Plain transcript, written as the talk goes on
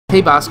Hey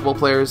basketball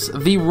players,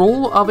 the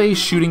role of a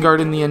shooting guard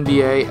in the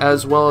NBA,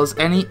 as well as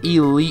any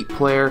elite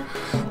player,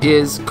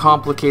 is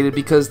complicated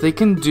because they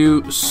can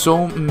do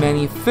so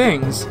many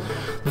things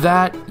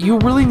that you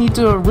really need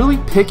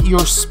to pick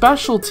your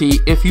specialty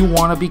if you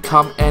want to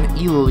become an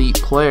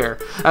elite player.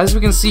 As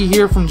we can see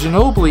here from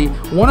Ginobili,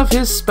 one of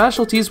his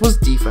specialties was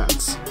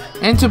defense.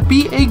 And to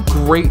be a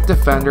great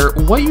defender,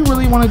 what you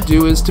really want to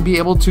do is to be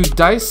able to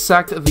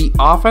dissect the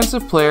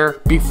offensive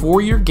player before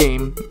your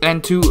game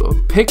and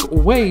to pick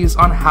ways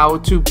on how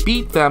to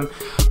beat them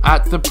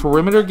at the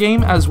perimeter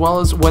game as well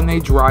as when they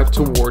drive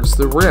towards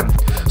the rim.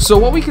 So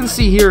what we can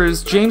see here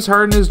is James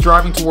Harden is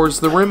driving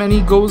towards the rim and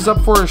he goes up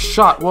for a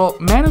shot. Well,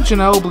 Manu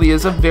Ginobili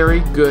is a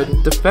very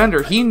good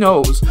defender. He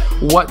knows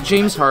what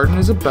James Harden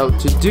is about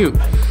to do.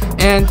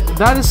 And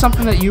that is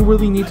something that you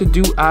really need to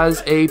do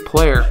as a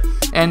player.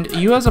 And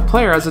you as a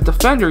player, as a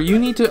defender, you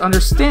need to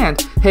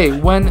understand, hey,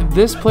 when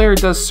this player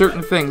does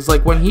certain things,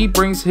 like when he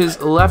brings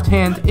his left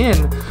hand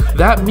in,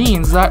 that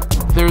means that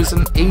there's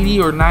an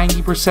 80 or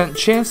 90%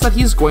 chance that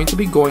he's going to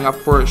be going up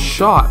for a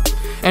shot.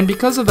 And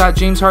because of that,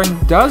 James Harden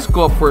does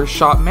go up for a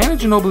shot. Manu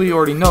Ginobili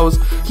already knows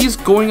he's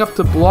going up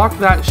to block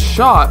that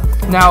shot.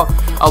 Now,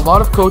 a lot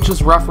of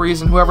coaches,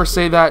 referees, and whoever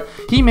say that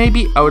he may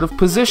be out of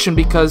position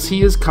because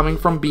he is coming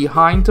from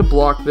behind to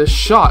block this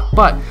shot.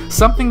 But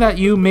something that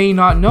you may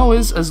not know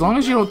is as long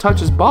as you don't touch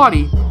his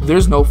body,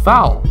 there's no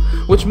foul.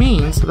 Which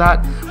means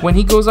that when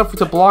he goes up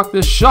to block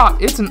this shot,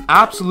 it's an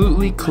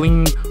absolutely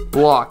clean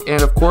block.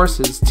 And of course,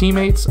 his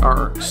teammates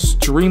are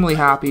extremely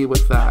happy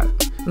with that.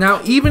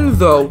 Now, even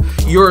though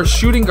you're a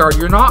shooting guard,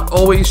 you're not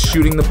always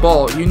shooting the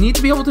ball. You need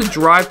to be able to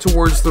drive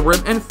towards the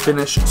rim and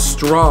finish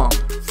strong.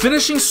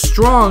 Finishing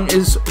strong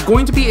is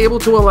going to be able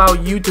to allow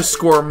you to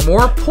score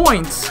more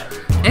points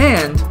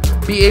and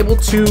be able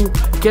to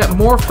get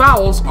more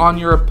fouls on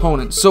your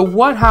opponent. So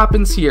what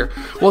happens here?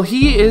 Well,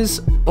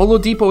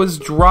 Oladipo is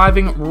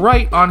driving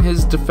right on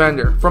his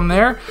defender. From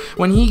there,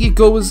 when he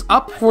goes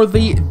up for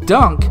the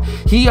dunk,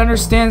 he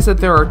understands that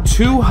there are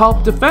two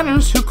help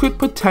defenders who could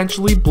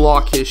potentially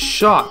block his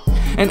shot.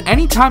 And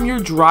anytime you're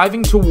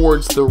driving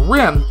towards the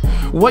rim,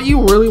 what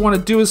you really want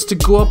to do is to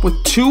go up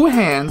with two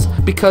hands,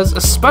 because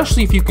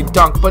especially if you could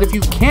dunk, but if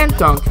you can't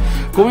dunk,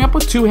 going up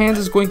with two hands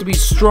is going to be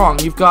strong.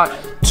 You've got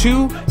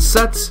two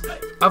sets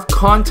of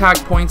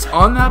contact points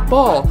on that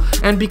ball,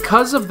 and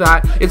because of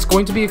that, it's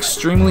going to be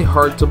extremely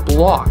hard to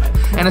block.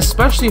 And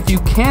especially if you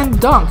can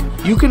dunk,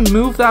 you can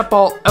move that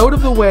ball out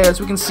of the way. As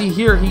we can see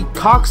here, he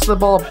cocks the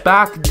ball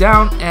back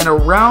down and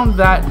around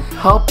that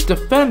help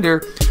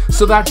defender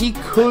so that he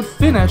could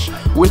finish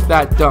with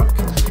that dunk.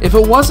 If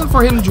it wasn't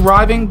for him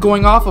driving,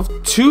 going off of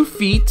 2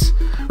 feet,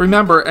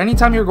 remember,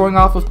 anytime you're going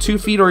off of 2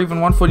 feet or even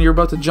 1 foot and you're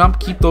about to jump,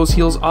 keep those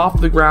heels off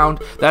the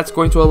ground. That's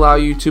going to allow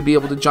you to be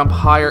able to jump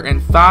higher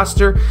and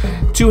faster.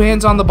 2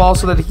 hands on the ball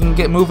so that he can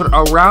get moving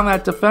around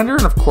that defender,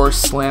 and of course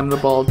slam the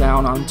ball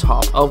down on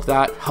top of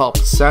that help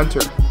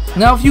center.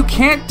 Now, if you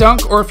can't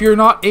dunk or if you're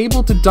not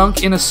able to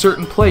dunk in a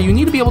certain play, you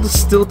need to be able to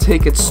still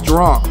take it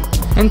strong.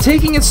 And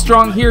taking it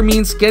strong here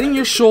means getting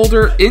your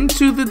shoulder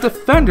into the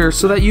defender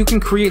so that you can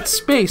create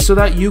space so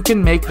that you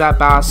can make that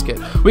basket.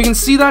 We can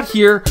see that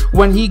here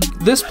when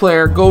this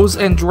player goes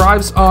and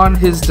drives on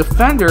his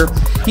defender,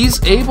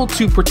 he's able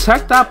to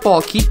protect that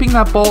ball, keeping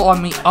that ball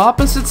on the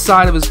opposite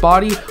side of his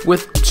body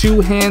with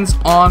 2 hands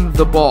on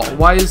the ball.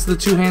 Why is the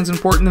 2 hands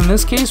important in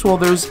this case? Well,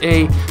 there's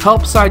a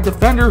help side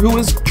defender who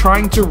is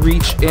trying to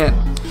reach in.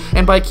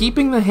 And by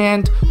keeping the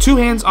 2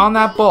 hands on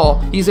that ball,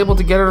 he's able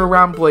to get it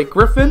around Blake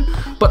Griffin,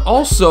 but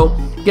also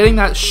getting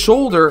that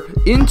shoulder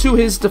into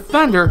his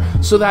defender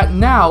so that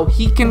now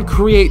he can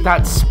create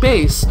that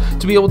space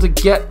to be able to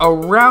get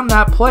around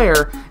that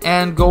player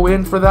and go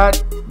in for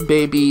that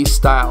baby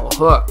style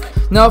hook.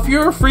 Now, if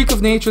you're a freak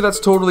of nature, that's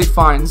totally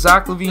fine.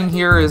 Zach LaVine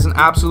here is an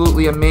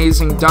absolutely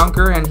amazing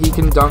dunker, and he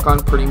can dunk on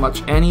pretty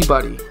much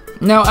anybody.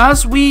 Now,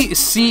 as we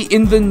see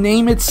in the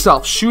name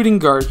itself, shooting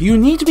guard, you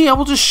need to be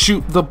able to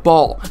shoot the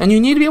ball, and you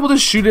need to be able to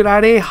shoot it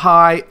at a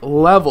high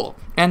level.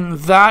 And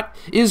that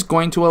is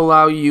going to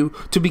allow you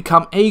to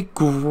become a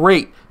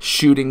great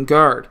shooting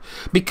guard.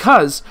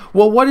 Because,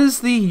 well, what is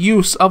the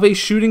use of a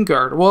shooting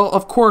guard? Well,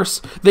 of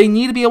course, they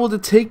need to be able to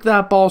take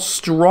that ball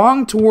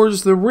strong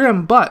towards the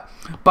rim, but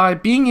by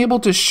being able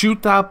to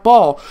shoot that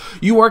ball,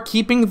 you are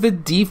keeping the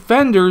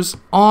defenders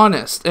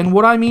honest. And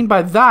what I mean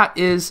by that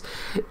is,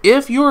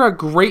 if you're a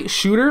great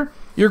shooter,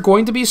 you're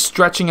going to be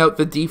stretching out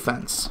the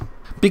defense.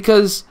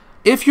 Because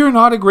if you're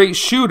not a great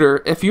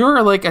shooter, if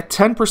you're like a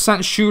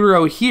 10% shooter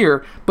out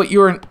here, but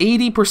you're an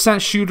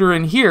 80% shooter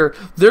in here,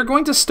 they're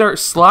going to start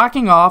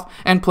slacking off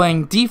and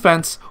playing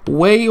defense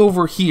way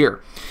over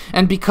here.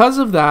 And because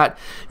of that,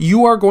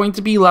 you are going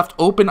to be left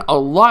open a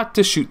lot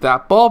to shoot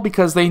that ball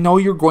because they know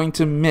you're going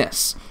to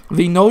miss.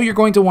 They know you're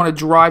going to want to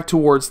drive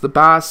towards the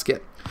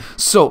basket.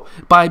 So,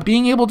 by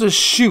being able to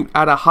shoot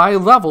at a high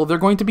level, they're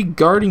going to be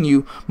guarding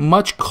you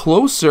much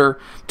closer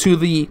to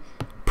the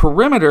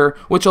perimeter,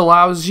 which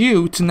allows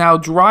you to now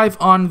drive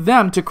on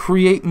them to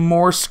create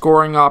more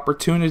scoring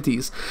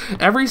opportunities.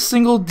 Every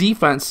single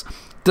defense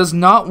does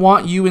not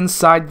want you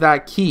inside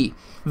that key.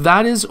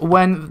 that is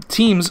when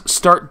teams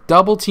start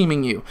double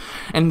teaming you.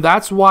 And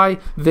that's why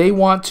they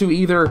want to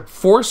either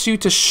force you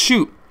to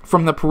shoot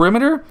from the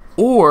perimeter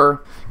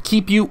or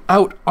keep you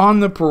out on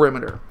the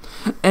perimeter.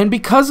 And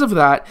because of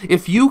that,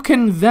 if you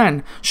can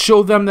then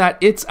show them that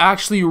it's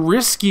actually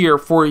riskier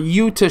for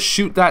you to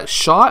shoot that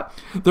shot,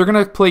 they're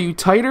going to play you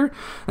tighter,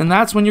 and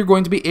that's when you're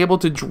going to be able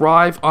to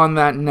drive on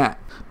that net.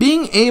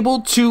 Being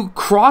able to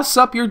cross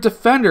up your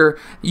defender,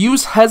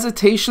 use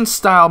hesitation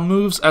style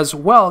moves as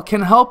well,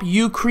 can help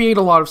you create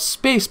a lot of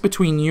space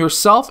between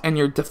yourself and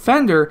your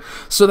defender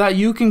so that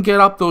you can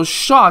get up those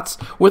shots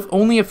with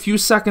only a few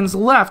seconds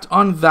left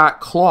on that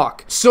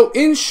clock. So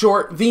in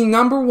short, the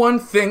number one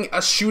thing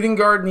a shooting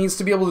guard needs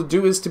to be able to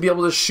do is to be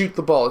able to shoot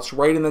the ball. It's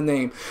right in the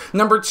name.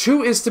 Number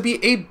two is to be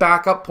a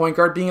backup point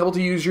guard, being able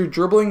to use your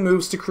dribbling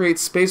moves to create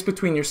space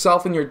between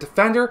yourself and your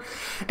defender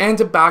and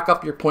to back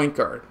up your point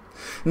guard.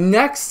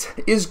 Next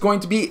is going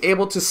to be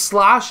able to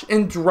slash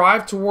and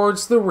drive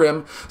towards the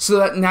rim so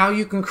that now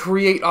you can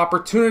create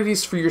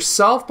opportunities for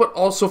yourself but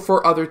also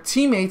for other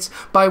teammates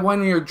by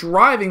when you're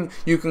driving,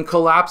 you can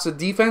collapse a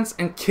defense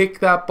and kick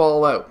that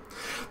ball out.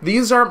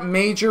 These are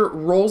major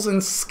roles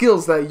and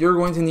skills that you're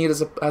going to need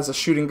as a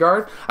shooting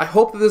guard. I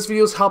hope that this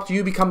video has helped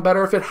you become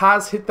better. If it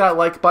has, hit that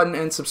like button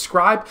and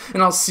subscribe,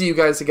 and I'll see you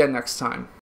guys again next time.